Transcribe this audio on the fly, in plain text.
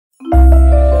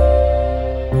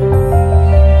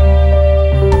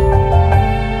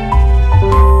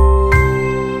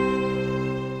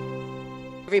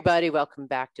everybody. Welcome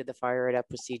back to the Fire It Up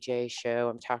with CJ show.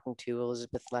 I'm talking to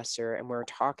Elizabeth Lesser, and we're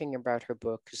talking about her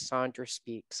book, Cassandra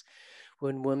Speaks,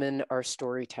 When Women Are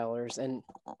Storytellers. And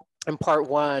in part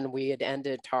one, we had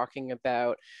ended talking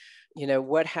about,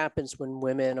 what happens when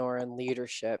women are in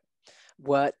leadership?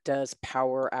 What does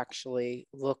power actually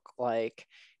look like?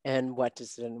 And what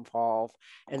does it involve?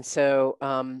 And so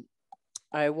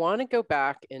I want to go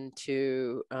back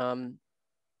into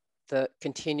the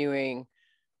continuing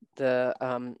the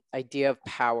idea of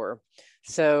power.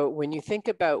 So when you think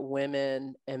about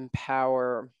women and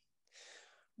power,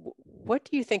 what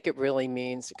do you think it really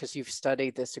means? Because you've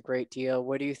studied this a great deal.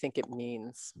 What do you think it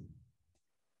means?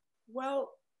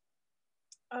 Well,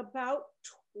 about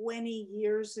 20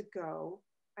 years ago,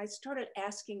 I started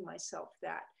asking myself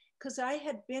that, because I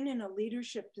had been in a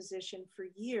leadership position for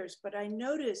years, but I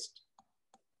noticed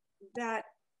that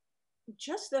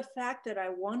just the fact that I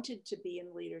wanted to be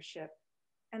in leadership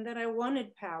and that I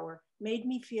wanted power made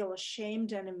me feel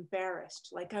ashamed and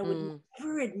embarrassed. Like I would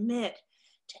never admit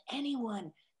to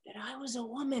anyone that I was a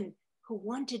woman who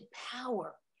wanted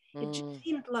power. It just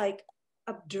seemed like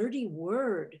a dirty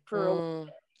word for a woman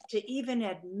to even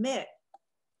admit.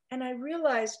 And I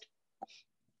realized,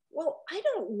 well, I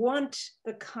don't want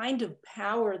the kind of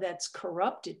power that's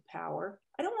corrupted power.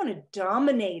 I don't want to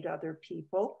dominate other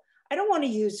people. I don't want to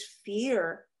use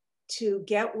fear to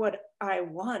get what I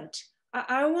want.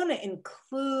 I want to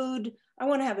include, I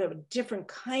want to have a different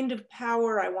kind of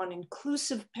power. I want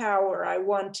inclusive power. I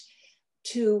want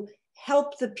to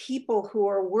help the people who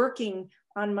are working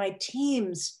on my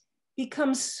teams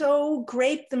become so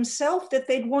great themselves that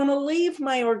they'd want to leave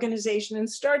my organization and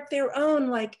start their own.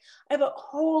 Like I have a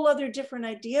whole other different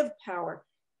idea of power,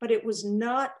 but it was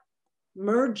not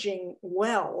merging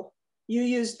well. You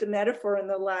used the metaphor in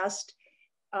the last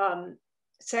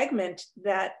segment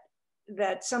that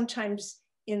sometimes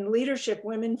in leadership,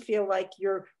 women feel like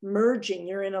you're merging,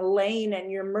 you're in a lane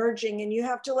and you're merging and you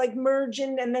have to like merge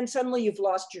in and then suddenly you've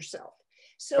lost yourself.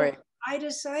 So right. I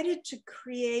decided to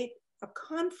create a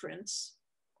conference.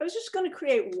 I was just going to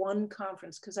create one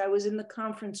conference because I was in the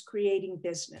conference creating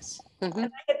business. And I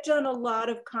had done a lot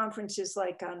of conferences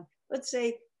like on, let's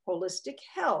say, holistic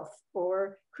health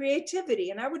or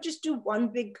creativity. And I would just do one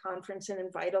big conference and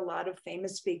invite a lot of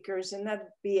famous speakers and that'd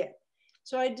be it.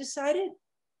 So I decided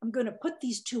I'm going to put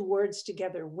these two words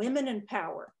together, women and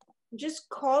power, and just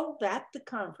call that the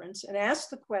conference and ask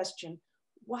the question,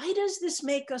 why does this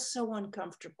make us so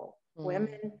uncomfortable?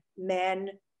 Women, men,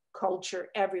 culture,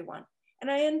 everyone. And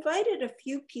I invited a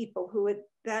few people who at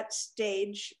that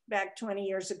stage back 20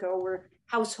 years ago were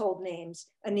household names.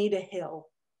 Anita Hill,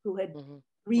 who had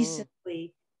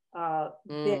recently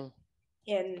been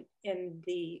in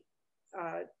the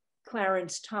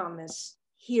Clarence Thomas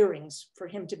hearings for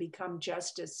him to become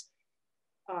justice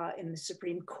in the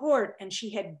Supreme Court. And she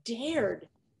had dared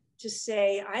to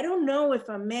say, I don't know if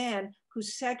a man who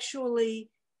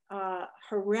sexually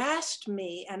harassed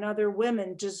me and other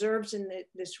women deserves in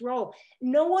this role.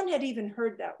 No one had even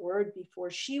heard that word before.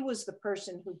 She was the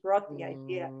person who brought the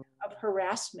idea of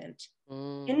harassment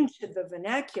into the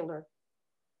vernacular.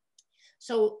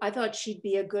 So I thought she'd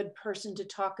be a good person to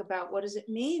talk about what does it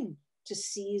mean to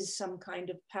seize some kind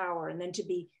of power and then to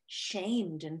be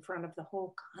shamed in front of the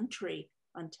whole country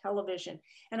on television.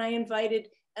 And I invited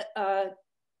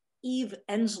Eve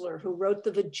Ensler, who wrote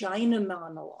the vagina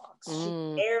monologues.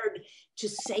 She dared to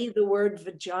say the word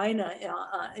vagina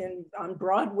on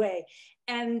Broadway.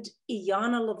 And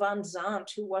Iana Levant-Zant,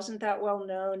 who wasn't that well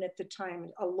known at the time,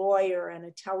 a lawyer and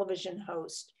a television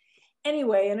host.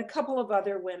 Anyway, and a couple of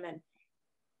other women.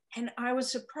 And I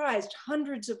was surprised,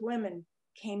 hundreds of women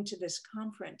came to this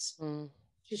conference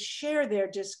to share their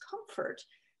discomfort.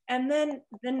 And then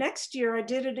the next year I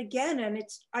did it again, and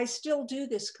I still do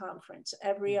this conference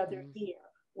every other year,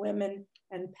 Women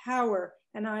and Power.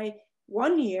 And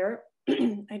one year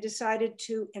I decided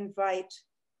to invite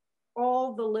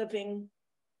all the living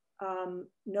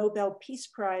Nobel Peace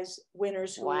Prize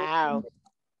winners. Wow.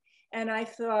 And I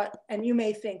thought, and you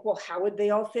may think, well, how would they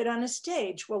all fit on a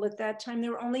stage? Well, at that time,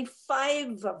 there were only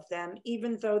 5 of them,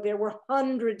 even though there were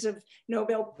hundreds of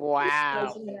Nobel Peace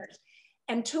Prize winners.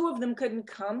 And 2 of them couldn't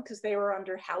come because they were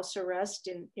under house arrest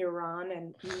in Iran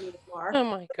and Myanmar. Oh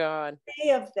my God.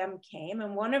 3 of them came,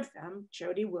 and one of them,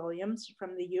 Jody Williams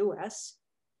from the US,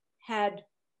 had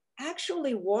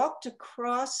actually walked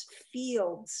across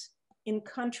fields in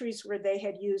countries where they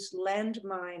had used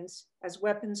landmines as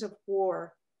weapons of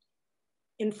war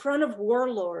in front of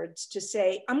warlords to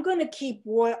say, I'm going to keep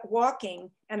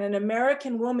walking and an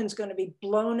American woman's going to be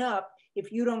blown up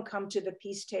if you don't come to the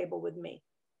peace table with me.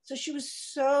 So she was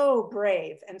so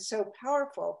brave and so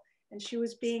powerful and she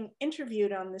was being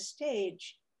interviewed on the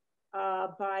stage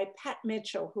by Pat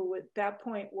Mitchell, who at that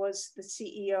point was the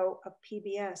CEO of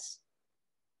PBS.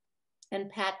 And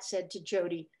Pat said to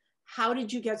Jody, "How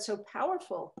did you get so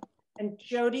powerful?" And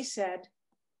Jody said,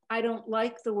 "I don't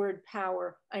like the word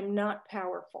power. I'm not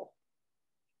powerful."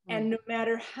 And no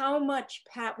matter how much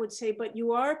Pat would say, "But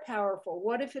you are powerful.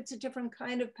 What if it's a different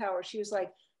kind of power?" She was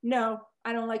like, "No,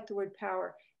 I don't like the word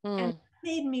power." And it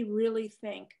made me really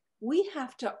think, we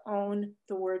have to own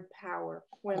the word power,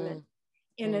 women,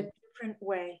 in a different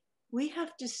way. We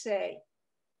have to say,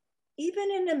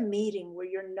 even in a meeting where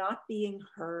you're not being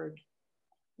heard,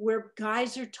 where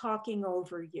guys are talking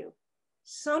over you,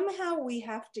 somehow we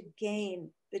have to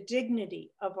gain the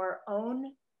dignity of our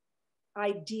own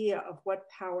idea of what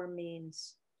power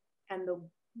means and the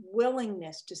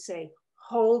willingness to say,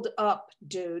 "Hold up,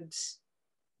 dudes.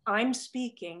 I'm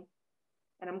speaking,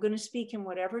 and I'm going to speak in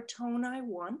whatever tone I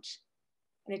want.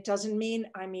 And it doesn't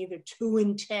mean I'm either too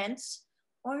intense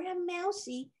or I'm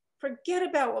mousy. Forget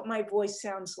about what my voice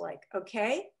sounds like,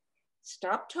 okay?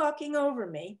 Stop talking over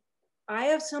me. I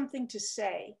have something to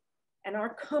say, and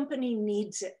our company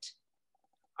needs it.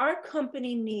 Our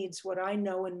company needs what I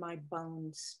know in my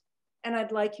bones, and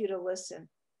I'd like you to listen.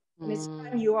 And it's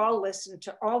time you all listen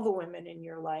to all the women in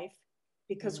your life,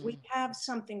 because we have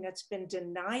something that's been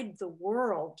denied the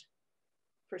world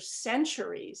for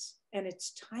centuries, and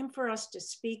it's time for us to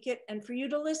speak it and for you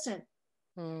to listen."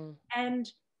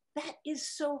 And that is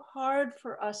so hard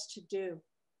for us to do.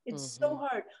 It's so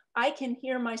hard. I can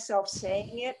hear myself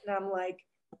saying it, and I'm like,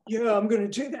 yeah, I'm going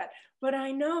to do that. But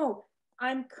I know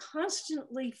I'm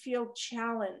constantly feel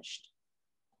challenged,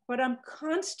 but I'm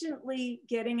constantly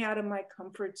getting out of my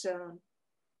comfort zone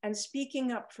and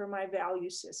speaking up for my value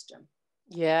system.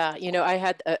 Yeah, you know, I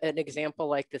had an example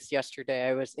like this yesterday.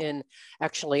 I was in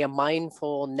actually a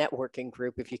mindful networking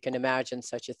group, if you can imagine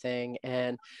such a thing.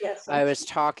 And yes, I was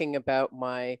talking about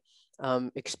my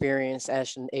experience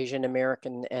as an Asian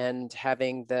American and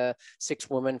having the 6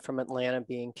 women from Atlanta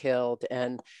being killed,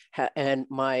 and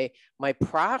my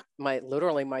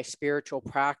literally my spiritual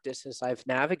practice as I've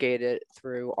navigated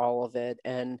through all of it,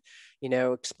 and you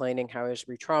know, explaining how I was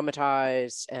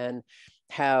re-traumatized and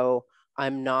how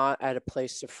I'm not at a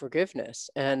place of forgiveness,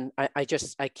 and I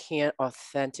can't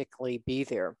authentically be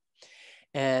there.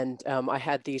 And I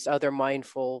had these other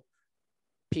mindful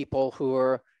people who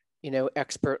are, you know,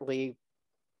 expertly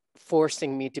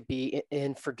forcing me to be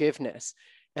in forgiveness.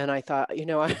 And I thought, you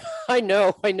know, I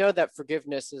know that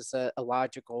forgiveness is a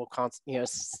logical,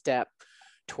 step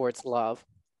towards love.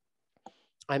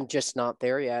 I'm just not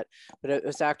there yet. But it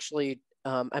was actually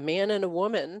a man and a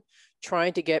woman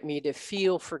trying to get me to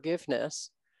feel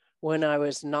forgiveness when I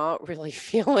was not really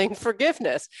feeling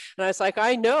forgiveness. And I was like,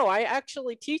 I know, I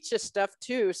actually teach this stuff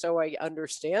too, so I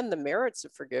understand the merits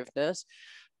of forgiveness,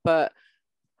 but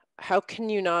how can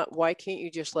you not, why can't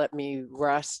you just let me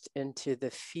rest into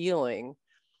the feeling?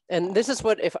 And this is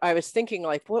what, if I was thinking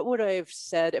like, what would I have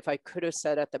said if I could have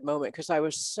said at the moment? Because I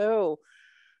was so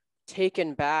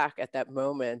taken back at that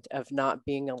moment of not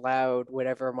being allowed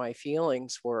whatever my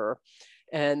feelings were.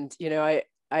 And, you know,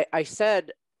 I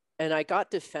said, and I got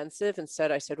defensive and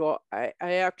said, well, I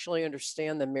actually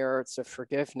understand the merits of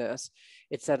forgiveness.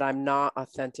 It's that I'm not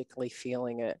authentically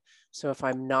feeling it. So if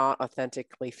I'm not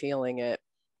authentically feeling it,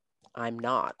 I'm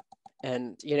not.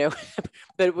 And, you know,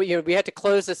 but, you know, we had to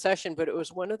close the session, but it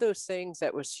was one of those things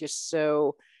that was just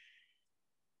so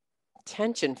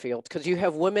tension filled, because you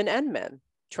have women and men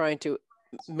trying to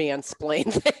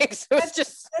mansplain things. So it's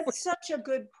just that's such a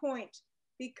good point,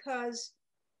 because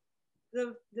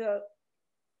the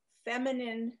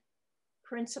feminine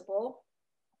principle,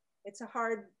 it's a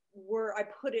hard word. I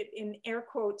put it in air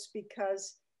quotes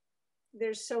because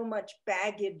there's so much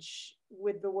baggage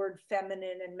with the word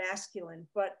feminine and masculine,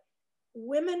 but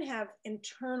women have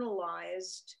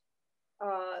internalized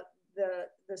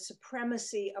the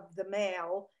supremacy of the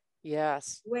male,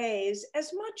 yes, ways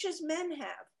as much as men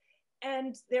have.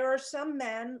 And there are some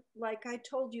men, like I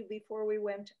told you before we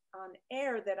went on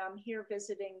air, that I'm here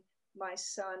visiting my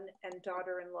son and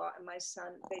daughter-in-law, and my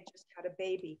son, they just had a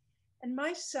baby. And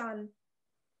my son,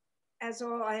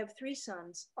 I have 3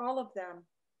 sons, all of them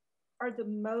are the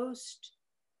most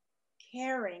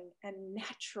caring and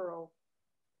natural,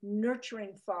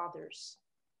 nurturing fathers.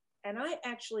 And I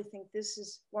actually think this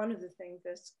is one of the things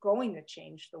that's going to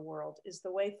change the world, is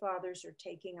the way fathers are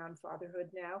taking on fatherhood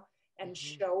now and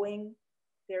showing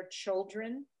their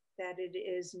children that it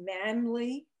is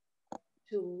manly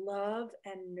to love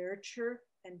and nurture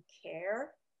and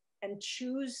care, and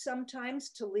choose sometimes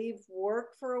to leave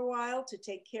work for a while to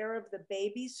take care of the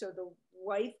baby so the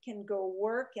wife can go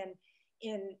work. And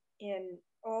in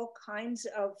all kinds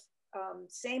of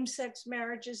same-sex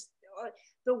marriages.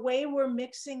 The way we're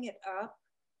mixing it up,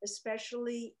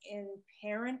 especially in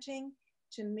parenting,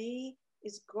 to me,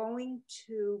 is going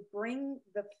to bring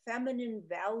the feminine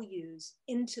values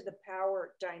into the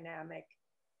power dynamic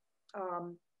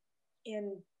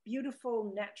in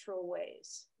beautiful, natural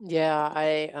ways. Yeah,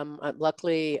 I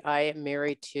luckily I am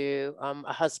married to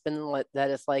a husband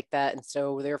that is like that, and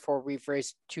so therefore we've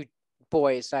raised two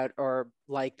boys that are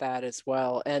like that as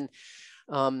well. And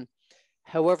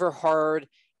however hard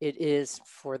it is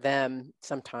for them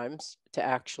sometimes to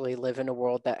actually live in a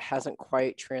world that hasn't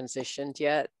quite transitioned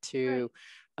yet to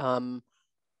a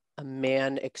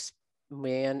man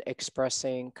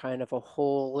expressing kind of a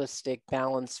holistic,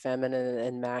 balanced feminine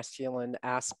and masculine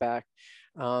aspect.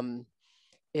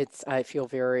 I feel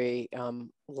very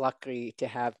lucky to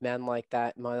have men like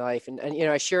that in my life. And,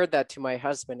 I shared that to my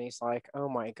husband. He's like, oh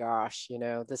my gosh,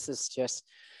 this is just,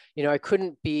 I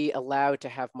couldn't be allowed to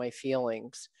have my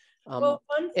feelings well,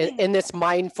 in this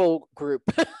mindful group.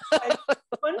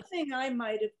 One thing I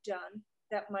might have done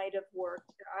that might have worked,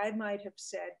 I might have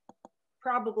said,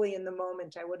 probably in the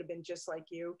moment, I would have been just like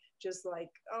you, just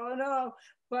like, oh no.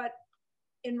 But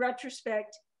in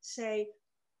retrospect, say,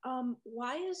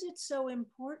 why is it so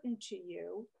important to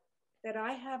you that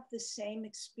I have the same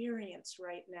experience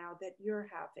right now that you're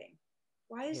having?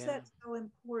 Why is that so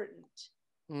important?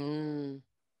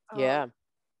 Yeah.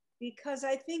 Because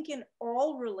I think in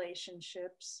all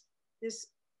relationships, this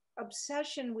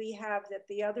obsession we have that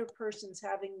the other person's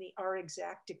having our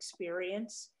exact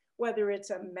experience, whether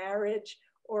it's a marriage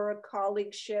or a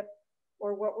colleagueship,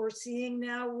 or what we're seeing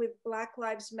now with Black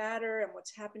Lives Matter and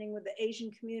what's happening with the Asian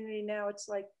community now, it's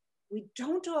like, we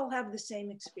don't all have the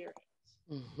same experience.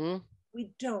 Mm-hmm.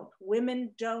 We don't. Women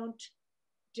don't.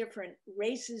 Different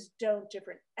races don't.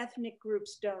 Different ethnic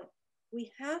groups don't.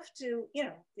 We have to,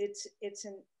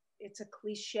 it's a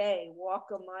cliche, walk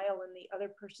a mile in the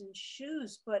other person's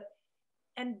shoes,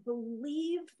 and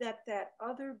believe that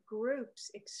other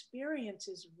group's experience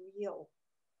is real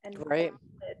and valid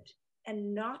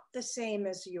and not the same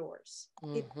as yours.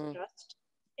 It just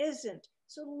isn't.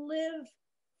 So live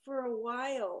for a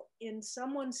while in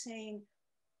someone saying,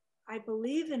 I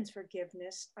believe in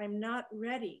forgiveness, I'm not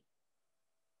ready.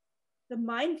 The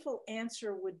mindful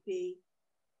answer would be,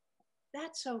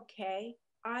 that's okay.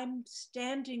 I'm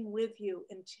standing with you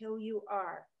until you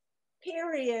are.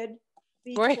 Period.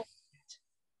 Right.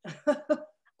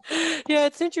 Yeah,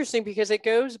 it's interesting because it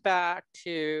goes back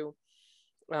to,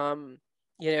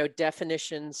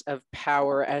 definitions of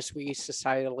power as we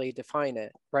societally define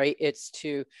it, right? It's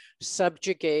to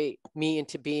subjugate me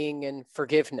into being in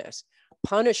forgiveness,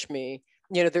 punish me.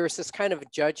 There's this kind of a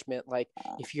judgment, like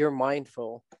if you're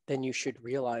mindful, then you should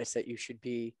realize that you should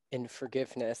be in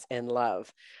forgiveness and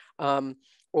love,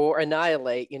 or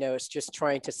annihilate, it's just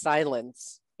trying to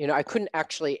silence. I couldn't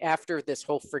actually, after this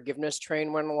whole forgiveness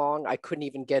train went along, I couldn't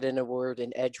even get in a word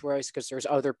in edgewise because there's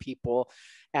other people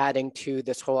adding to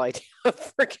this whole idea of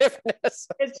forgiveness.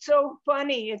 It's so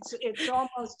funny. It's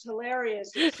almost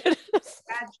hilarious. It's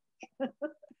tragic.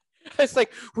 It's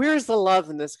like, where's the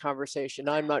love in this conversation?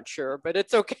 I'm not sure, but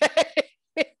it's okay.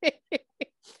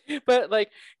 But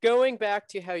like going back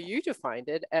to how you defined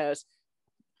it as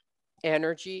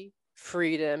energy,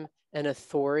 freedom, and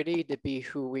authority to be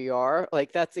who we are,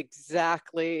 like that's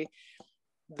exactly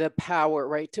the power,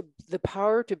 right? The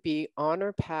power to be on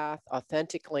our path,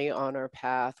 authentically on our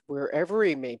path, wherever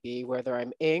we may be, whether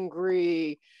I'm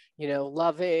angry,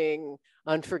 loving,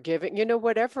 unforgiving,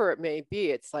 whatever it may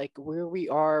be. It's like where we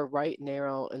are right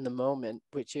now in the moment,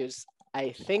 which is,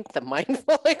 I think, the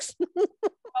mindful.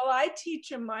 Well, I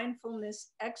teach a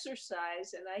mindfulness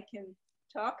exercise, and I can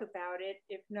talk about it,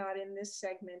 if not in this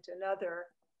segment, another.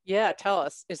 Yeah, tell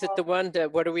us. Is it the one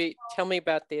that, tell me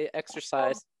about the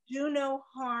exercise? Do no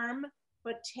harm,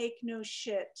 but take no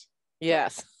shit.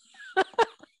 Yes.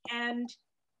 And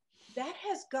that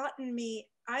has gotten me,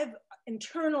 I've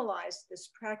internalized this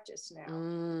practice now.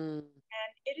 And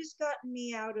it has gotten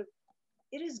me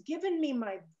it has given me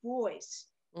my voice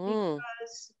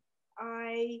because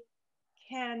I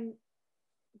can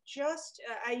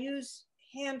I use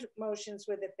hand motions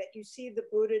with it that you see the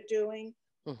Buddha doing.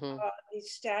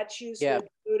 These statues where the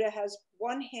Buddha has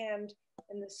one hand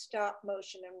in the stop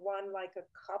motion and one like a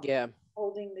cup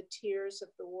holding the tears of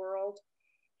the world.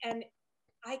 And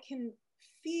I can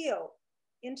feel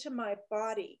into my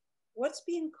body what's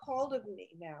being called of me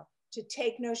now: to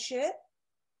take no shit,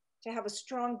 to have a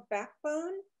strong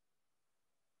backbone,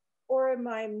 or am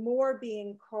I more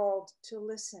being called to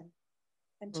listen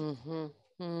and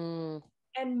to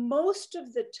And most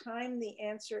of the time the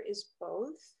answer is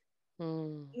both.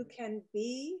 You can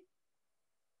be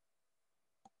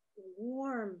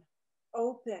warm,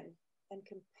 open, and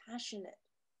compassionate,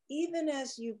 even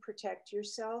as you protect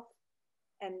yourself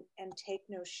and take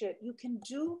no shit. You can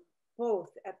do both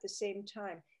at the same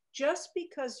time. Just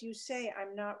because you say,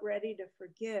 I'm not ready to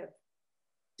forgive,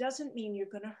 doesn't mean you're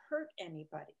going to hurt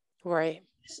anybody. Right.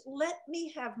 Just let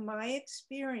me have my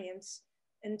experience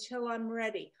until I'm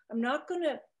ready. I'm not going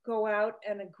to go out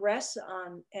and aggress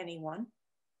on anyone.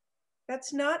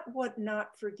 That's not what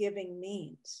not forgiving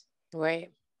means.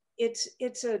 Right. It's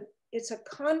a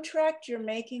contract you're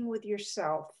making with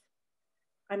yourself.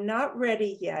 I'm not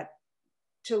ready yet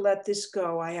to let this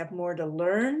go. I have more to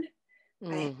learn.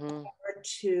 I have more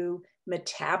to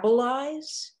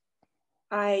metabolize.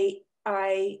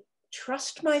 I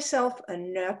trust myself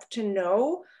enough to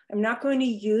know I'm not going to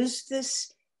use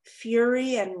this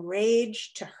fury and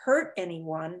rage to hurt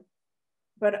anyone,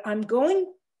 but I'm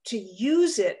going to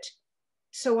use it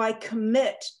so I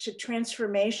commit to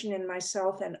transformation in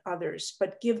myself and others,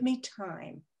 but give me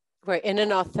time. Right. In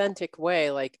an authentic way,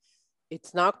 like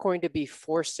it's not going to be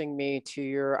forcing me to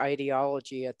your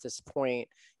ideology at this point,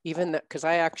 even that, because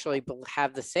I actually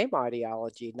have the same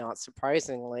ideology, not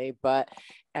surprisingly, but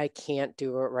I can't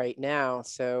do it right now.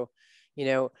 So, you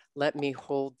know, let me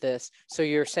hold this. So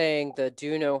you're saying the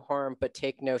do no harm, but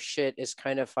take no shit is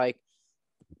kind of like,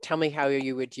 tell me how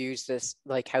you would use this,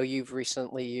 like how you've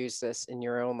recently used this in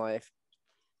your own life.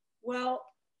 Well,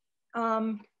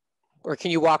 or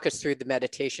can you walk us through the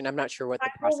meditation? I'm not sure what the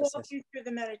process is. I will walk you through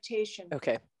the meditation.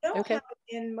 Okay. You know how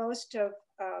in most of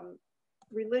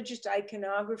religious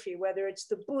iconography, whether it's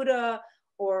the Buddha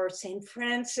or St.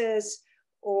 Francis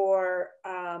or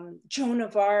Joan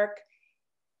of Arc,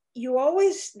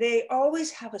 they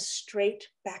always have a straight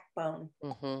backbone.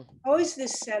 Always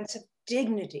this sense of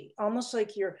dignity, almost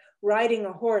like you're riding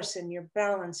a horse and you're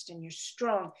balanced and you're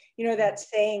strong. You know that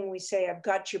saying we say, I've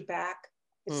got your back?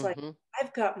 It's like,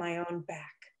 I've got my own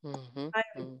back.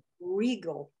 I'm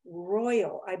regal,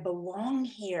 royal. I belong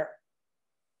here.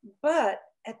 But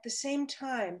at the same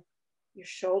time, your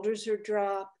shoulders are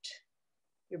dropped,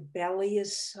 your belly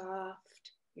is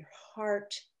soft, your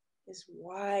heart is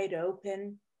wide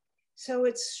open. So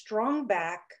it's strong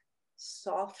back,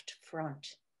 soft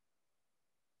front.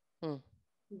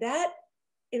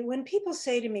 When people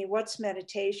say to me, what's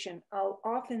meditation? I'll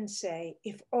often say,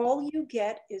 if all you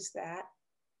get is that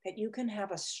you can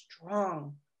have a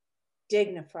strong,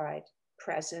 dignified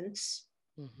presence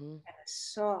and a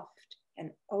soft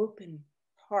and open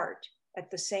heart at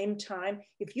the same time,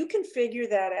 if you can figure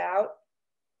that out,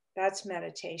 that's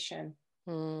meditation.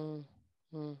 And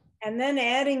then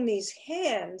adding these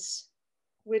hands,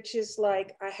 which is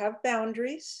like, I have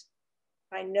boundaries.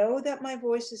 I know that my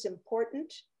voice is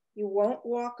important. You won't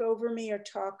walk over me or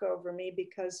talk over me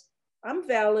because I'm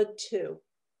valid too.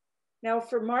 Now,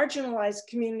 for marginalized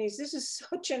communities, this is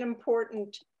such an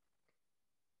important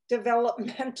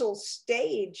developmental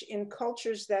stage in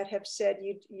cultures that have said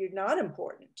you're not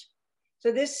important.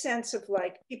 So this sense of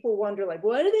like, people wonder like,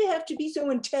 why do they have to be so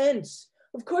intense?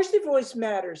 Of course their voice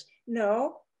matters.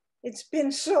 No, it's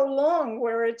been so long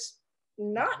where it's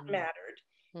not mattered.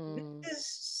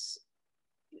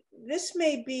 This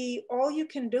may be all you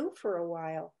can do for a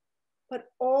while, but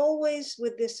always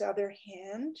with this other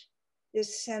hand,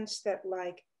 this sense that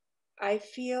like, I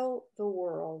feel the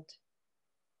world.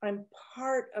 I'm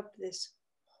part of this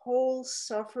whole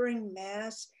suffering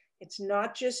mass. It's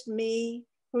not just me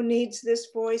who needs this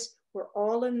voice. We're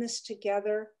all in this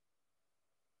together.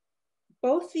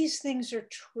 Both these things are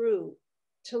true.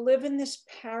 To live in this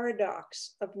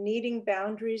paradox of needing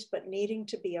boundaries, but needing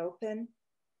to be open,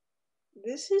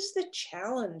 this is the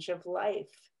challenge of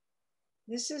life.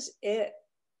 This is it.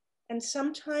 And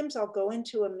sometimes I'll go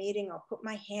into a meeting, I'll put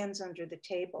my hands under the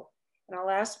table, and I'll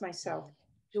ask myself,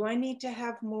 do I need to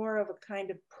have more of a kind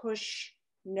of push,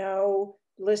 no,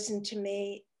 listen to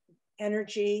me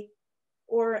energy?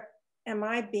 Or am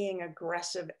I being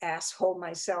aggressive asshole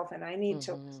myself and I need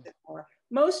to listen more?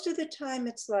 Most of the time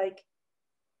it's like,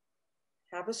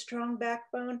 have a strong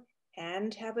backbone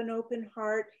and have an open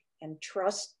heart and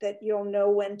trust that you'll know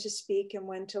when to speak and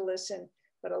when to listen.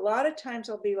 But a lot of times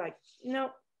I'll be like,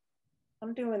 no,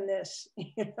 I'm doing this,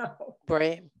 you know?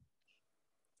 Right.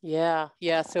 Yeah.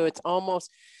 Yeah. So it's almost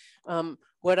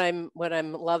what I'm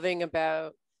loving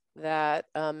about that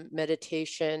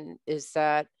meditation is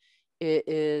that it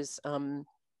is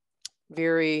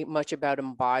very much about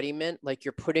embodiment. Like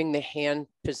you're putting the hand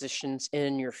positions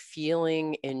in, you're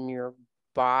feeling in your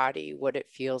body what it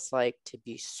feels like to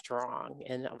be strong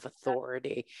and of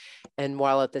authority. And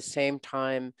while at the same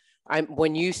time,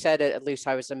 when you said it, at least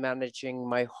I was imagining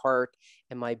my heart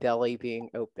and my belly being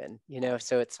open, you know?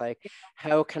 So it's like,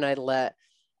 how can I let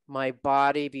my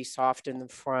body be soft in the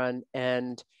front,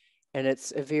 and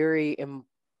it's a very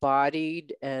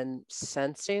embodied and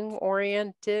sensing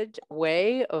oriented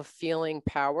way of feeling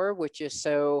power, which is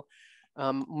so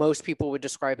most people would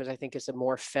describe as, I think, is a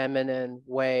more feminine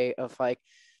way of like,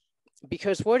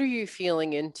 because what are you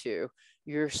feeling into?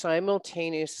 You're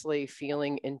simultaneously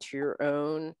feeling into your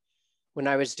own, when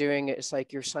I was doing it, it's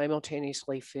like you're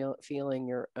simultaneously feeling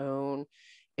your own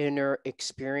inner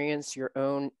experience, your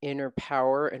own inner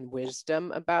power and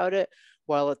wisdom about it,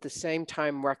 while at the same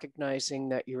time recognizing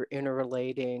that you're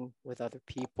interrelating with other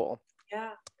people.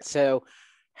 Yeah. So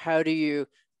how do you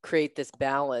create this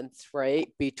balance, right,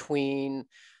 between,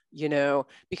 you know,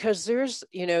 because there's,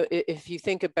 you know, if you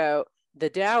think about the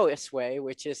Taoist way,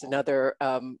 which is another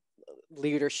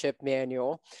leadership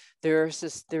manual, there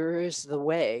is the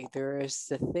way, there is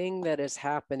the thing that is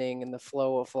happening in the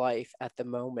flow of life at the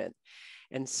moment.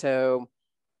 And so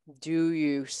do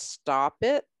you stop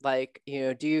it? Like, you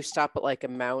know, do you stop it like a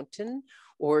mountain,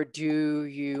 or do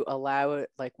you allow it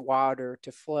like water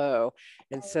to flow?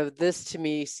 And so this to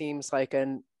me seems like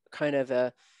a kind of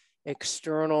a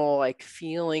external, like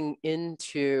feeling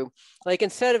into, like,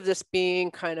 instead of this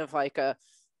being kind of like a,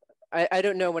 I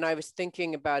don't know, when I was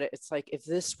thinking about it, it's like, if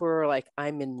this were like,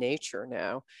 I'm in nature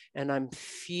now and I'm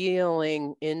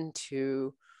feeling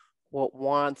into what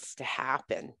wants to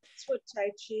happen. That's what Tai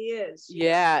Chi is.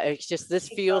 Yeah, it's just, this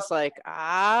feels like,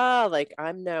 like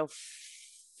I'm now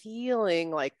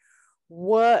feeling like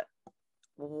what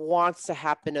wants to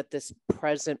happen at this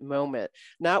present moment,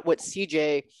 not what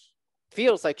CJ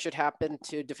feels like should happen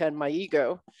to defend my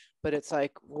ego, but it's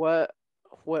like what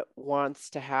wants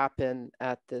to happen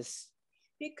at this,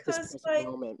 because this like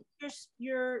moment.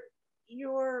 your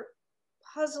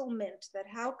puzzlement that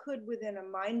how could within a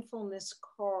mindfulness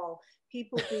call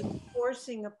people be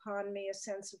forcing upon me a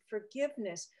sense of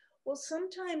forgiveness. Well,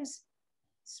 sometimes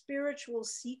spiritual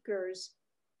seekers,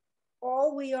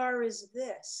 all we are is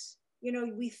this, you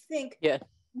know, we think, Yeah,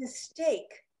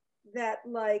 mistake that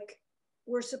like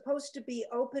we're supposed to be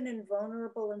open and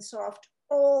vulnerable and soft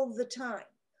all the time.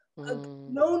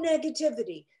 No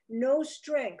negativity, no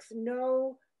strength,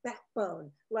 no backbone,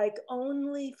 like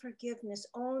only forgiveness,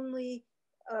 only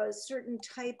a certain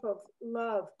type of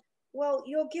love. Well,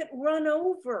 you'll get run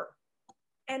over.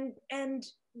 And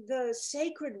the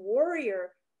sacred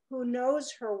warrior who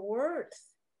knows her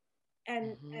worth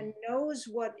and knows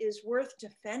what is worth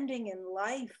defending in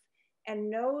life and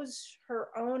knows her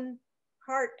own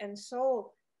heart and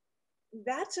soul,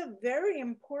 that's a very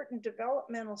important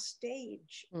developmental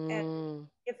stage. And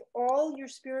if all your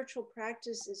spiritual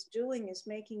practice is doing is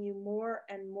making you more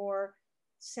and more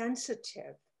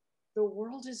sensitive, the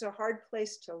world is a hard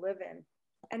place to live in.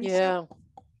 And yeah. so,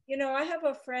 you know, I have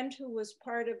a friend who was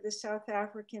part of the South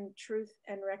African Truth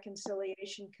and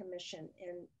Reconciliation Commission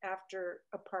in after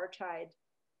apartheid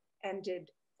ended,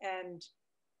 and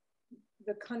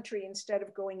the country, instead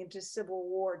of going into civil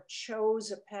war,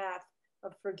 chose a path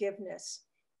of forgiveness.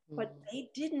 But they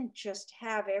didn't just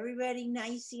have everybody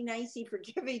nicey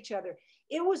forgive each other.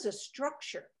 It was a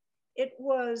structure. It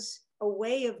was a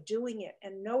way of doing it,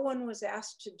 and no one was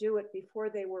asked to do it before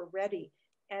they were ready.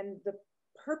 And the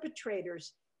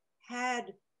perpetrators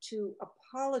had to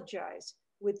apologize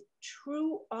with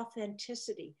true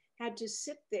authenticity, had to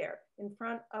sit there in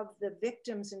front of the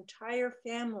victim's entire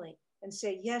family and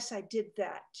say, yes, I did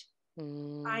that.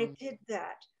 I did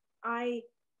that. I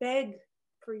beg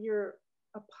for your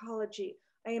apology.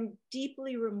 I am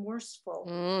deeply remorseful.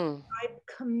 I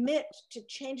commit to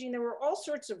changing. There were all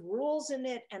sorts of rules in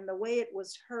it and the way it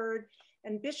was heard.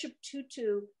 And Bishop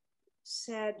Tutu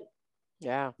said,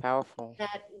 yeah, powerful,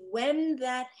 that when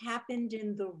that happened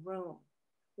in the room,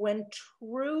 when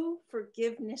true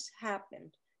forgiveness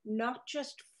happened, not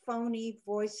just phony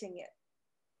voicing it,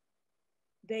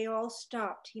 they all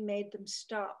stopped. He made them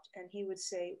stop, and he would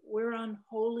say, we're on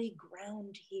holy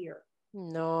ground here.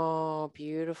 No,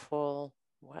 beautiful.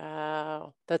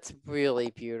 Wow, that's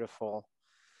really beautiful.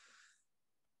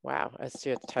 Wow,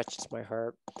 it touches my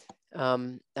heart.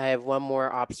 I have one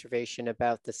more observation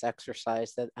about this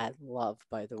exercise that I love,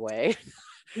 by the way.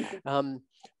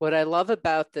 What I love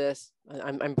about this,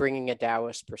 I'm bringing a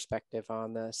Taoist perspective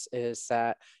on this, is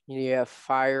that you have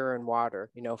fire and water,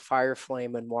 fire,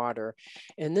 flame, and water.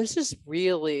 And this is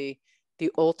really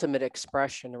the ultimate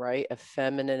expression, right, of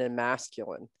feminine and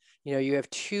masculine. You have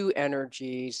two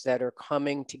energies that are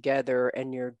coming together,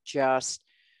 and you're just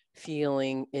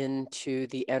feeling into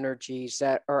the energies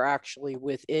that are actually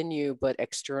within you but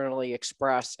externally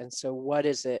expressed. And so what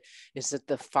is it? Is it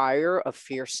the fire of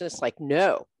fierceness, like,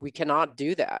 no, we cannot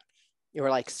do that, or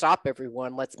like, stop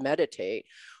everyone, let's meditate?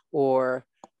 Or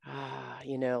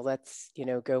you know, let's, you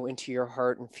know, go into your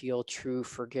heart and feel true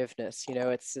forgiveness. You know,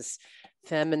 it's this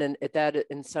feminine, that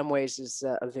in some ways is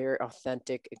a very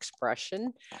authentic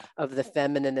expression of the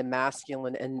feminine and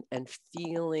masculine, and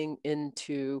feeling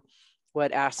into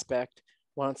what aspect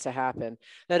wants to happen.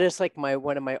 That is like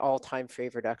one of my all-time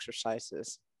favorite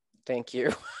exercises. Thank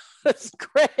you. That's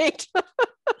great.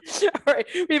 All right,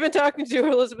 we've been talking to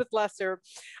Elizabeth Lesser.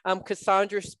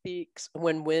 Cassandra Speaks,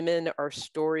 When Women Are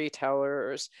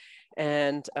Storytellers.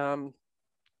 And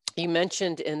you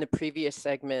mentioned in the previous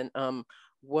segment,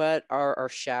 what are our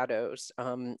shadows?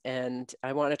 And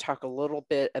I want to talk a little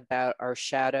bit about our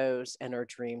shadows and our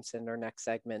dreams in our next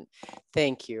segment.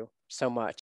 Thank you so much.